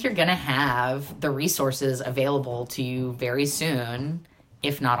I think you're gonna have the resources available to you very soon,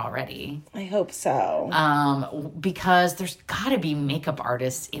 if not already. I hope so. Because there's gotta be makeup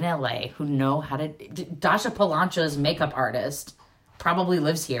artists in LA who know how to. Dasha Palancha's makeup artist probably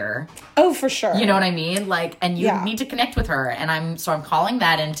lives here. Oh, for sure. You know what I mean? Like, and you Yeah. need to connect with her. And I'm calling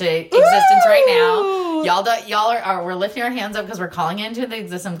that into existence right now. Y'all are we're lifting our hands up because we're calling into the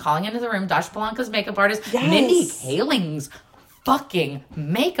existence. I'm calling into the room. Dasha Palanca's makeup artist. Yes. Mindy Kaling's fucking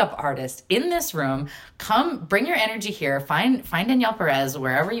makeup artist in this room. Come, bring your energy here. Find Danielle Perez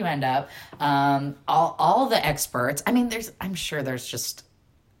wherever you end up. All the experts. I mean, I'm sure there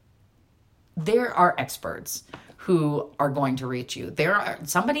are experts who are going to reach you.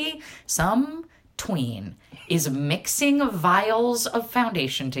 Some tween is mixing vials of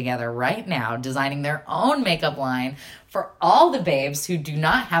foundation together right now, designing their own makeup line for all the babes who do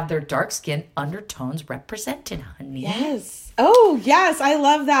not have their dark skin undertones represented, honey. Yes. Oh, yes. I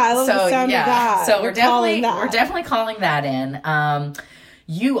love that. I love the sound of that. So we're calling definitely calling that in.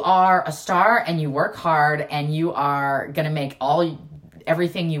 You are a star and you work hard and you are going to make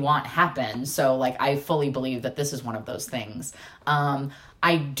everything you want happen. So like, I fully believe that this is one of those things.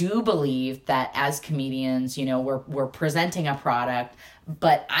 I do believe that as comedians, you know, we're presenting a product,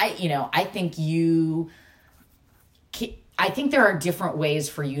 but I think there are different ways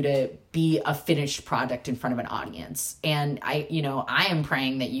for you to be a finished product in front of an audience. And I am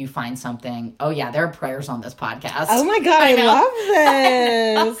praying that you find something. Oh yeah, there are prayers on this podcast. Oh my God, I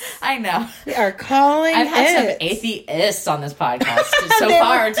love this. I know. We are calling I've had some it. atheists on this podcast so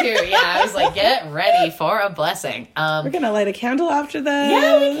far too. Yeah, I was like, get ready for a blessing. We're going to light a candle after this.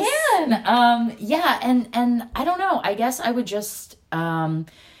 Yeah, we can. Yeah, and I don't know. I guess I would just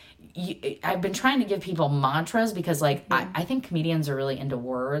I've been trying to give people mantras because like I think comedians are really into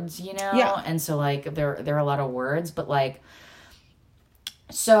words, you know? Yeah. And so like there are a lot of words, but like,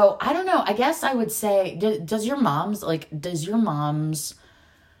 so I don't know. I guess I would say, does your mom's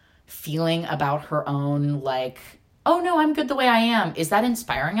feeling about her own like, oh no, I'm good the way I am, is that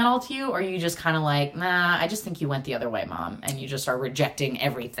inspiring at all to you? Or are you just kind of like, nah, I just think you went the other way, Mom, and you just are rejecting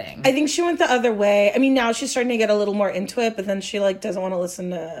everything? I think she went the other way. I mean, now she's starting to get a little more into it, but then she like doesn't want to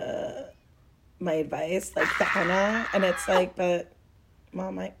listen to my advice, like the henna, and it's like, but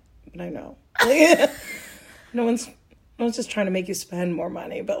Mom, I know. No one's just trying to make you spend more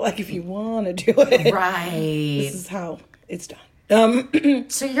money, but like if you want to do it, Right. this is how it's done.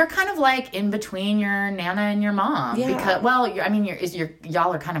 So you're kind of like in between your Nana and your mom. Yeah. Because, well,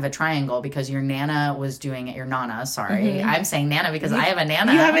 y'all are kind of a triangle because your Nana was doing it. Your Nana, sorry. Mm-hmm. I'm saying Nana because I have a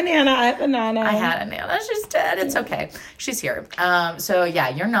Nana. You have a Nana, I have a Nana. I had a Nana. She's dead. It's okay. She's here. So yeah,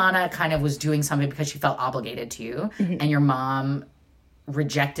 your Nana kind of was doing something because she felt obligated to you, and your mom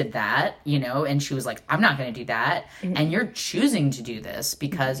rejected that, you know, and she was like, I'm not going to do that. And you're choosing to do this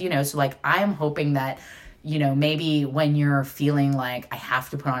because, you know, so like I'm hoping that, you know, maybe when you're feeling like I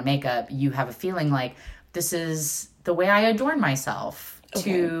have to put on makeup, you have a feeling like this is the way I adorn myself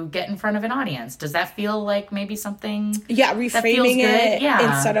to get in front of an audience. Does that feel like maybe something? Yeah, reframing it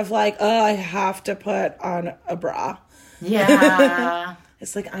Yeah. instead of like, oh, I have to put on a bra. Yeah.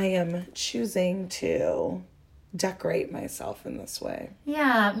 It's like I am choosing to decorate myself in this way.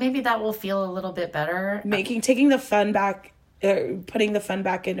 Yeah, maybe that will feel a little bit better. Taking the fun back, putting the fun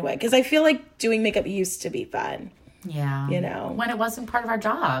back into it. Because I feel like doing makeup used to be fun. Yeah. You know? When it wasn't part of our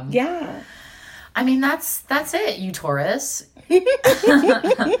job. Yeah. I mean, that's it, you Taurus. By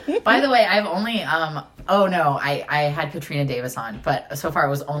the way, I've only I had Katrina Davis on, but so far it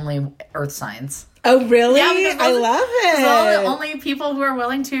was only Earth signs. Oh, really? Yeah, because I love it. Only people who are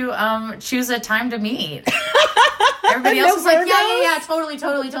willing to choose a time to meet. Everybody else No was like, Virgos? yeah,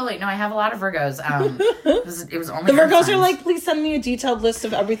 totally. No, I have a lot of Virgos. It was only The Earth Virgos are signs. like, please send me a detailed list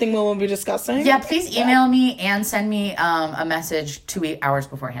of everything we will be discussing. Yeah, please email me and send me a message 2 hours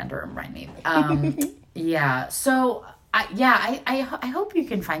beforehand to remind me. Yeah, so I hope you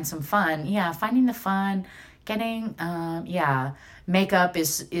can find some fun. Yeah, finding the fun, getting makeup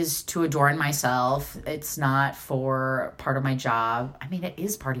is to adorn myself. It's not for part of my job. I mean, it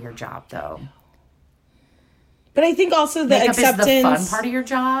is part of your job though. But I think also the Makeup acceptance. is the fun part of your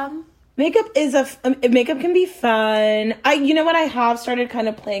job. Makeup can be fun. You know what, I have started kind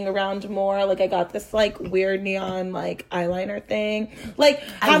of playing around more. Like I got this like weird neon like eyeliner thing. Like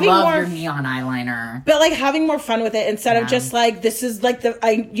I having love more your neon eyeliner. but like having more fun with it instead of just like this is like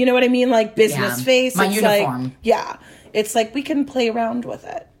you know what I mean, like business Yeah. face. My it's uniform. Like, yeah. It's like we can play around with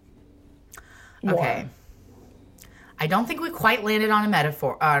it. More. Okay. I don't think we quite landed on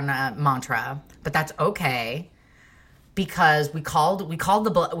a mantra, but that's okay. Because we called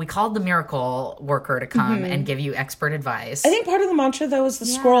the miracle worker to come and give you expert advice. I think part of the mantra though is the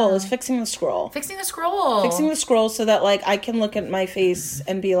scroll, is fixing the scroll. Fixing the scroll. Fixing the scroll so that like I can look at my face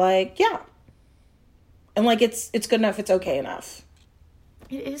and be like, yeah. And like it's good enough, it's okay enough.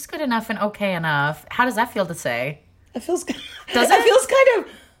 It is good enough and okay enough. How does that feel to say? It feels Does it it? feels kind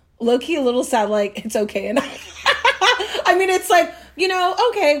of low-key a little sad, like it's okay enough. I mean, it's like, you know,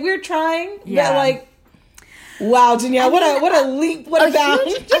 okay, we're trying. Yeah. But like, wow, Danielle, what a leap, what a bound. A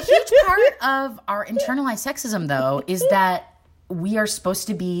huge part of our internalized sexism, though, is that we are supposed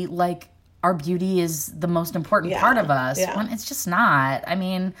to be like, our beauty is the most important part of us. Yeah. When it's just not. I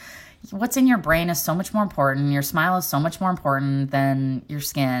mean, what's in your brain is so much more important. Your smile is so much more important than your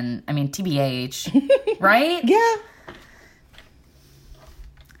skin. I mean, TBH, right? Yeah.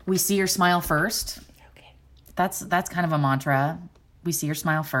 We see your smile first. Okay. That's kind of a mantra. We see your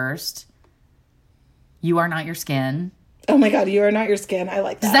smile first. You are not your skin. Oh my God, you are not your skin. I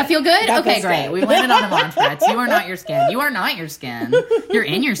like that. Does that feel good? That Okay, feels great. good. We landed on a mantra. It's you are not your skin. You are not your skin. You're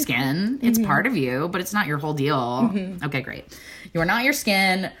in your skin. It's part of you, but it's not your whole deal. Okay, great. You are not your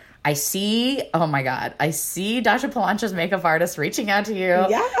skin. I see, oh my God, I see Dasha Palancha's makeup artist reaching out to you.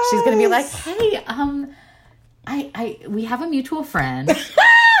 Yes. She's going to be like, hey, we have a mutual friend.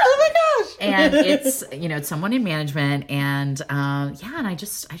 Oh my gosh. And it's, you know, it's someone in management, and and I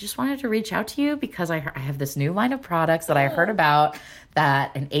just wanted to reach out to you because I have this new line of products that I heard about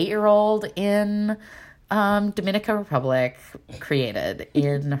that an 8-year-old in Dominican Republic created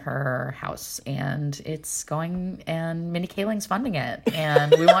in her house, and it's going, and Minnie Kaling's funding it,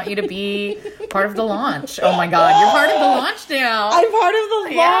 and we want you to be part of the launch. Oh my God, you're part of the launch now. I'm part of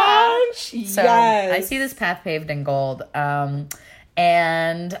the launch. So yes. I see this path paved in gold.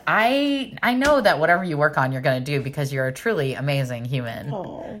 And I know that whatever you work on, you're going to do because you're a truly amazing human.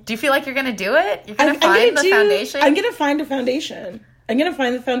 Oh. Do you feel like you're going to do it? You're going to find the foundation? I'm going to find a foundation. I'm going to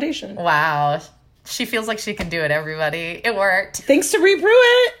find the foundation. Wow. She feels like she can do it, everybody. It worked. Thanks to Brie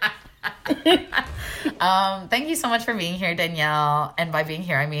Pruitt. Thank you so much for being here, Danielle. And by being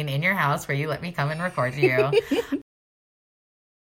here, I mean in your house where you let me come and record you.